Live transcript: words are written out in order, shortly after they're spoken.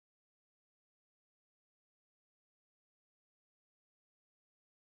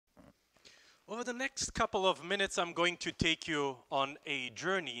Over the next couple of minutes, I'm going to take you on a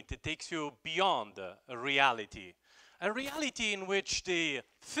journey that takes you beyond reality. A reality in which the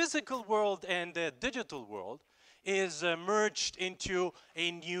physical world and the digital world is merged into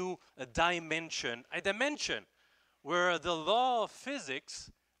a new dimension, a dimension where the law of physics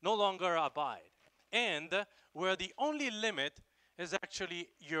no longer abide, and where the only limit is actually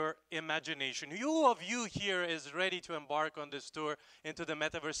your imagination. Who of you here is ready to embark on this tour into the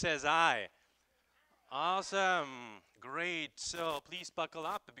metaverse? Says I. Awesome. Great. So please buckle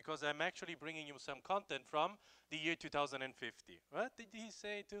up because I'm actually bringing you some content from the year 2050. What did he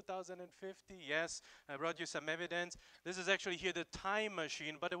say? 2050? Yes, I brought you some evidence. This is actually here the time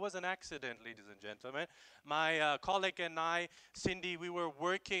machine, but it was an accident, ladies and gentlemen. My colleague and I, Cindy, we were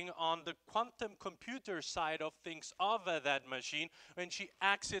working on the quantum computer side of things of that machine when she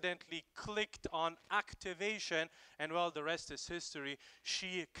accidentally clicked on activation, and well, the rest is history.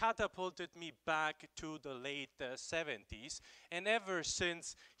 She catapulted me back to the late 70s, and ever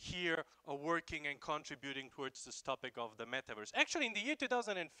since here working and contributing towards this topic of the metaverse. Actually, in the year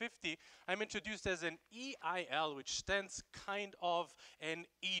 2050, I'm introduced as an EIL, which stands kind of an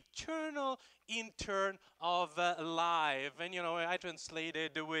eternal intern of life. And, you know, I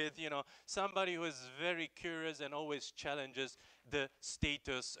translated with, you know, somebody who is very curious and always challenges the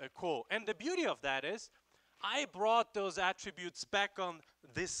status quo. And the beauty of that is I brought those attributes back on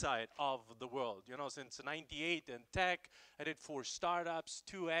this side of the world. You know, since '98 in tech, I did 4 startups,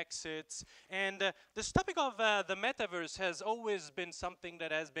 2 exits, and this topic of the metaverse has always been something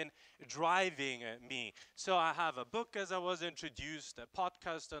that has been driving me. So I have a book, as I was introduced, a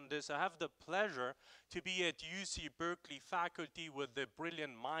podcast on this. I have the pleasure to be at UC Berkeley faculty with the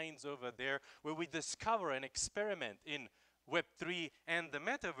brilliant minds over there, where we discover and experiment in Web3 and the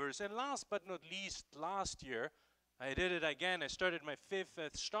metaverse. And last but not least, last year, I did it again. I started my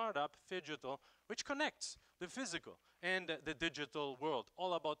 5th startup, Phygital, which connects the physical and the digital world,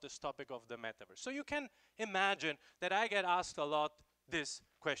 all about this topic of the metaverse. So you can imagine that I get asked a lot this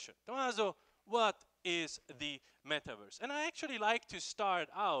question. Tommaso, what is the metaverse? And I actually like to start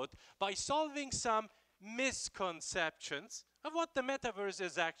out by solving some misconceptions of what the metaverse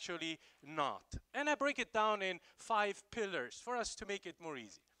is actually not. And I break it down in 5 pillars for us to make it more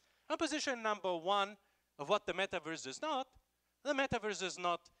easy. On position number 1 of what the metaverse is not, the metaverse is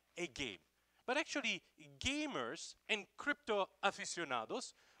not a game. But actually, gamers and crypto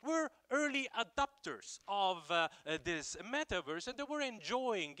aficionados were early adopters of this metaverse, and they were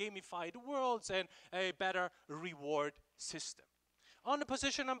enjoying gamified worlds and a better reward system. On the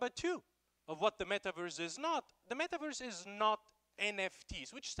position number 2, of what the metaverse is not. The metaverse is not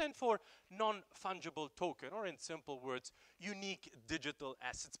NFTs, which stand for non-fungible token, or in simple words, unique digital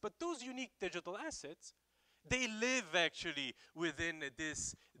assets. But those unique digital assets, they live actually within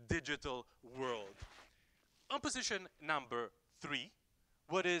this digital world. On position number 3,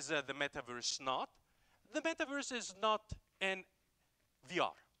 what is the metaverse not? The metaverse is not an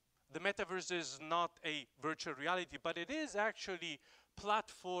VR. The metaverse is not a virtual reality, but it is actually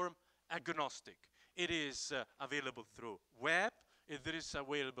platform agnostic. It is available through web. It is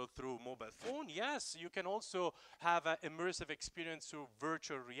available through mobile phone. Yes, you can also have an immersive experience through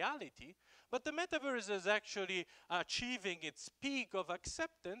virtual reality. But the metaverse is actually achieving its peak of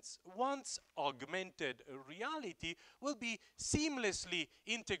acceptance once augmented reality will be seamlessly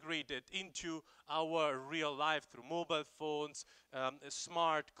integrated into our real life through mobile phones,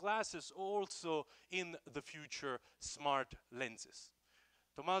 smart glasses, also in the future, smart lenses.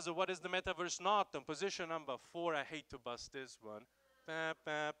 Tommaso, what is the metaverse not? On position number 4, I hate to bust this one.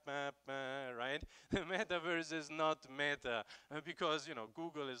 Right? The metaverse is not meta because, you know,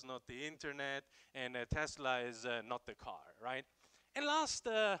 Google is not the internet and Tesla is not the car, right? And last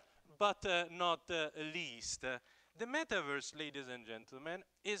but not least, the metaverse, ladies and gentlemen,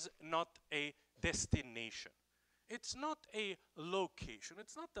 is not a destination. It's not a location.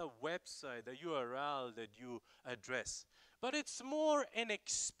 It's not a website, a URL that you address. But it's more an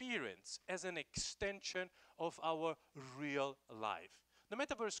experience as an extension of our real life. The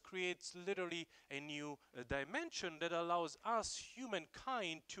metaverse creates literally a new dimension that allows us,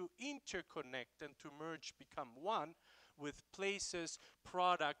 humankind, to interconnect and to merge, become one with places,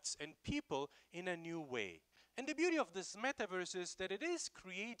 products, and people in a new way. And the beauty of this metaverse is that it is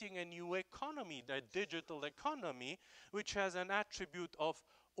creating a new economy, the digital economy, which has an attribute of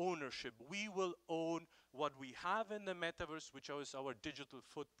ownership. We will own what we have in the metaverse, which is our digital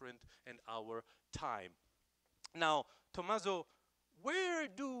footprint and our time. Now, Tommaso, where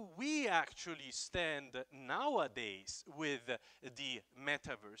do we actually stand nowadays with the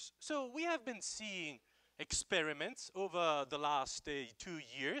metaverse? So we have been seeing experiments over the last 2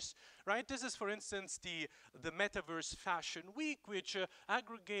 years, right? This is, for instance, the Metaverse Fashion Week, which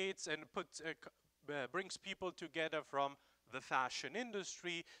aggregates and brings people together from the fashion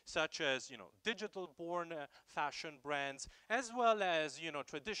industry, such as, digital-born fashion brands, as well as,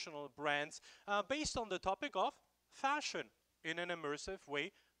 traditional brands, based on the topic of fashion in an immersive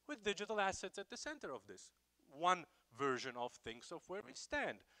way, with digital assets at the center of this. One version of things of where we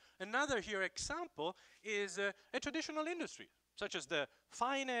stand. Another here example is a traditional industry, such as the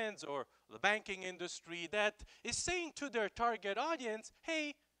finance or the banking industry, that is saying to their target audience,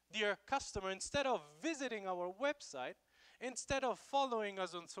 hey, dear customer, instead of visiting our website, instead of following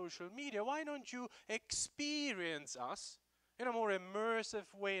us on social media, why don't you experience us in a more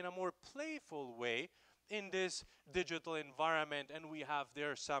immersive way, in a more playful way, in this digital environment, and we have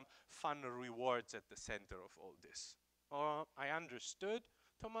there some fun rewards at the center of all this. I understood,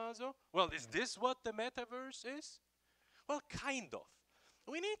 Tommaso? Well, is this what the metaverse is? Well, kind of.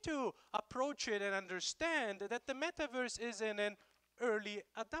 We need to approach it and understand that the metaverse is in an early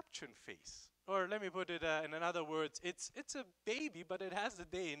adoption phase. Or let me put it in other words, it's a baby, but it has the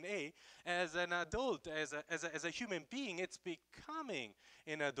DNA. As an adult, as a human being, it's becoming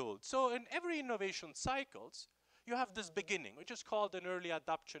an adult. So in every innovation cycles, you have this beginning, which is called an early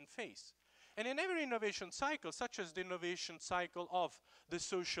adoption phase. And in every innovation cycle, such as the innovation cycle of the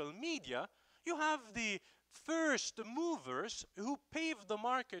social media, you have the first movers who pave the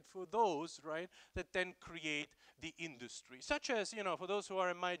market for those, right, that then create the industry. Such as, for those who are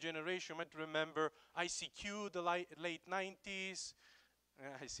in my generation, might remember ICQ, the late 90s.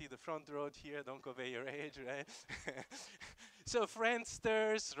 I see the front row here, don't convey your age, right? So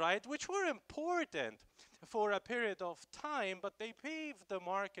Friendsters, right, which were important for a period of time, but they paved the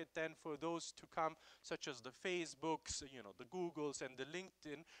market then for those to come, such as the Facebooks, the Googles and the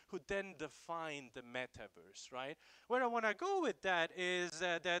LinkedIn, who then defined the metaverse, right? Where I want to go with that is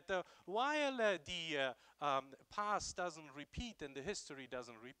that while the past doesn't repeat and the history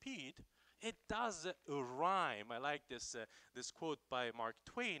doesn't repeat, it does rhyme. I like this quote by Mark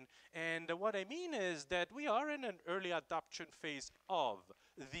Twain. And what I mean is that we are in an early adoption phase of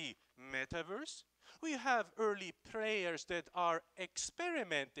the metaverse. We have early players that are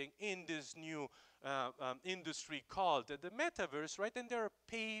experimenting in this new industry called the metaverse, right? And they're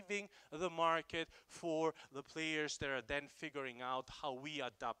paving the market for the players that are then figuring out how we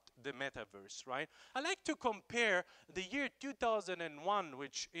adopt the metaverse, right? I like to compare the year 2001,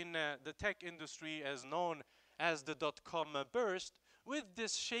 which in the tech industry is known as the dot-com burst, with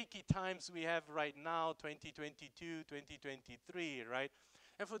this shaky times we have right now, 2022, 2023, right?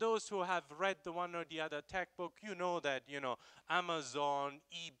 And for those who have read the one or the other tech book, you know that, Amazon,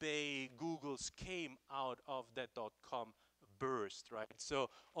 eBay, Google's came out of that dot-com burst, right?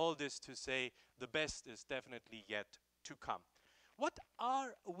 So all this to say, the best is definitely yet to come. What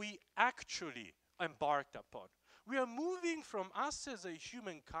are we actually embarked upon? We are moving from us as a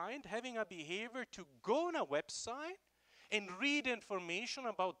humankind, having a behavior to go on a website and read information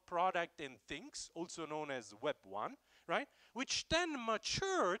about product and things, also known as Web 1, right? Which then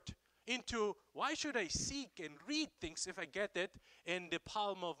matured into, why should I seek and read things if I get it in the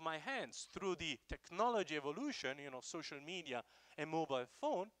palm of my hands through the technology evolution, social media and mobile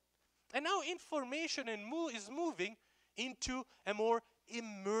phone. And now information is moving into a more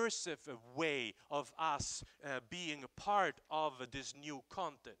immersive way of us being a part of this new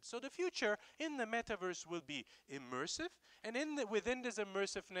content. So the future in the metaverse will be immersive, and within this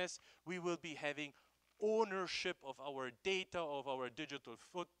immersiveness, we will be having ownership of our data, of our digital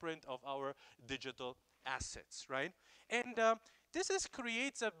footprint, of our digital assets, right? And this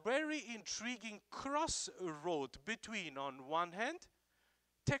creates a very intriguing crossroad between, on one hand,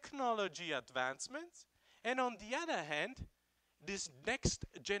 technology advancements, and on the other hand, this next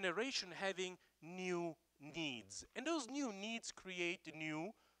generation having new needs. And those new needs create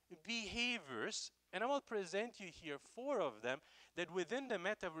new behaviors, and I will present you here 4 of them that within the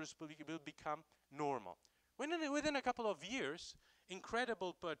metaverse will become normal. Within a couple of years,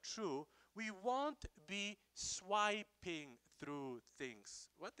 incredible but true, we won't be swiping through things.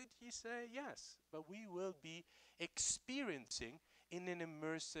 What did he say? Yes, but we will be experiencing in an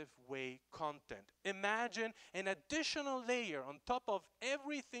immersive way content. Imagine an additional layer on top of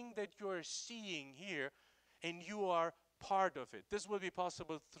everything that you are seeing here, and you are part of it. This will be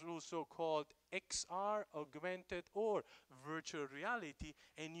possible through so-called XR, augmented or virtual reality,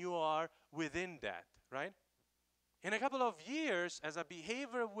 and you are within that, right? In a couple of years, as a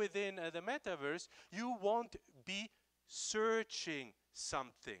behavior within the metaverse, you won't be searching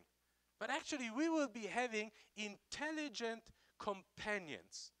something. But actually, we will be having intelligent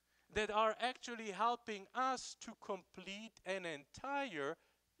companions that are actually helping us to complete an entire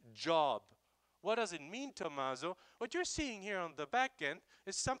job. What does it mean, Tommaso? What you're seeing here on the back end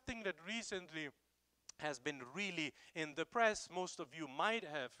is something that recently has been really in the press. Most of you might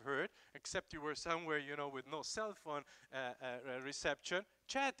have heard, except you were somewhere, you know, with no cell phone reception.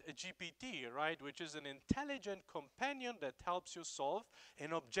 Chat GPT, right, which is an intelligent companion that helps you solve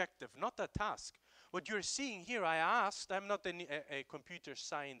an objective, not a task. What you're seeing here, I'm not a computer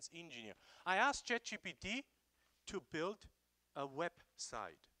science engineer. I asked ChatGPT to build a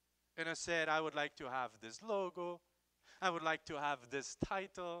website. And I said, I would like to have this logo. I would like to have this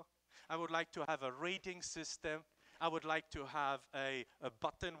title. I would like to have a rating system. I would like to have a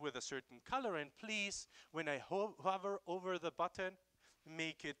button with a certain color. And please, when I hover over the button,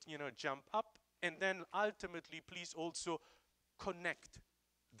 make it, you know, jump up. And then ultimately, please also connect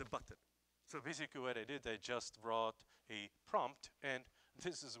the button. So basically what I did, I just brought a prompt, and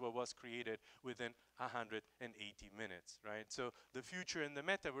this is what was created within 180 minutes, right? So the future in the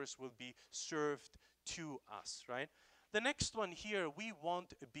metaverse will be served to us, right? The next one here, we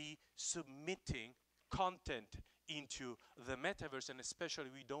won't be submitting content into the metaverse, and especially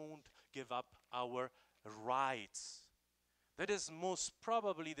we don't give up our rights. That is most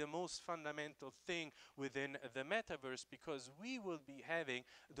probably the most fundamental thing within the metaverse, because we will be having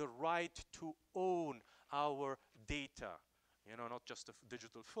the right to own our data. You know, not just a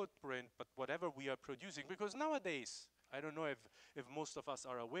digital footprint, but whatever we are producing. Because nowadays, I don't know if most of us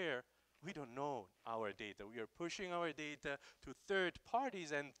are aware, we don't know our data. We are pushing our data to third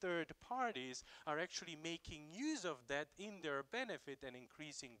parties, and third parties are actually making use of that in their benefit and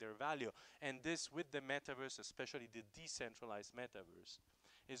increasing their value. And this, with the metaverse, especially the decentralized metaverse,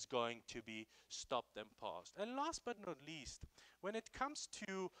 is going to be stopped and paused. And last but not least, when it comes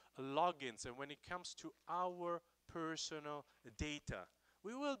to logins and when it comes to our personal data,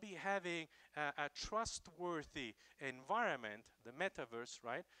 we will be having a trustworthy environment, the metaverse,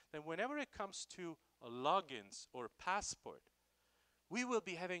 right? Then whenever it comes to logins or passport, we will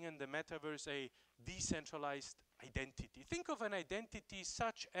be having in the metaverse a decentralized identity. Think of an identity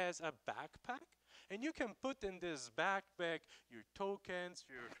such as a backpack, and you can put in this backpack your tokens,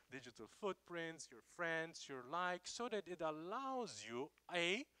 your digital footprints, your friends, your likes, so that it allows you,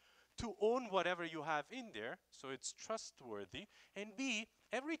 A, to own whatever you have in there, so it's trustworthy, and B,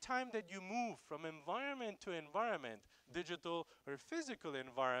 every time that you move from environment to environment, digital or physical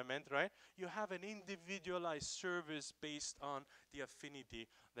environment, right, you have an individualized service based on the affinity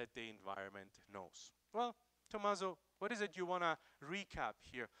that the environment knows. Well, Tommaso, what is it you want to recap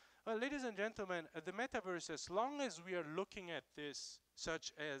here? Well, ladies and gentlemen, the metaverse, as long as we are looking at this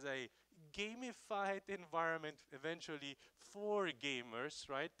such as a gamified environment eventually for gamers,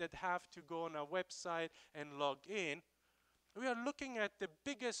 right, that have to go on a website and log in, we are looking at the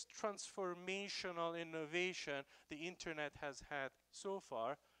biggest transformational innovation the internet has had so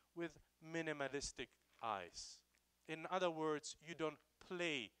far with minimalistic eyes. In other words, you don't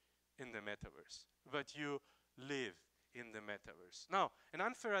play in the metaverse, but you live in the metaverse. Now, an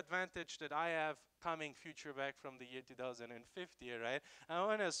unfair advantage that I have coming future back from the year 2050, right? I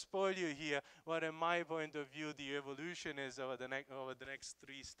want to spoil you here what, in my point of view, the evolution is over the next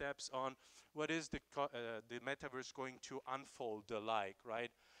 3 steps on what is the metaverse going to unfold like,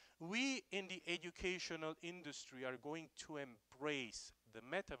 right? We in the educational industry are going to embrace the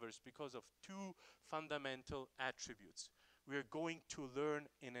metaverse because of 2 fundamental attributes. We are going to learn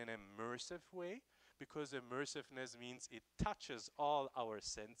in an immersive way, because immersiveness means it touches all our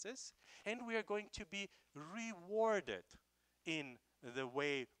senses, and we are going to be rewarded in the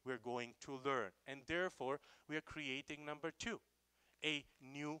way we're going to learn. And therefore, we are creating number 2, a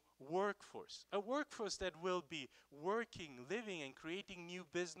new workforce. A workforce that will be working, living, and creating new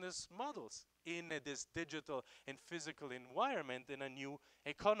business models in this digital and physical environment in a new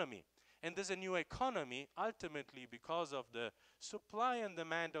economy. And there's a new economy, ultimately, because of the supply and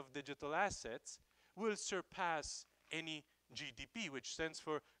demand of digital assets, will surpass any GDP, which stands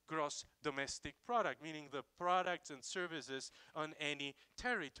for gross domestic product, meaning the products and services on any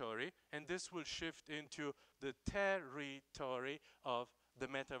territory. And this will shift into the territory of the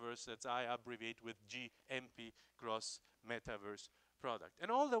metaverse, that I abbreviate with GMP, gross metaverse product. And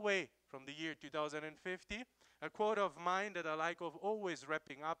all the way from the year 2050, a quote of mine that I like of always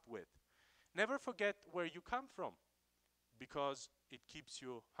wrapping up with: never forget where you come from, because it keeps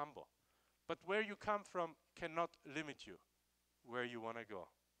you humble. But where you come from cannot limit you where you want to go.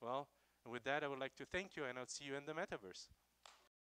 Well, and with that, I would like to thank you, and I'll see you in the metaverse.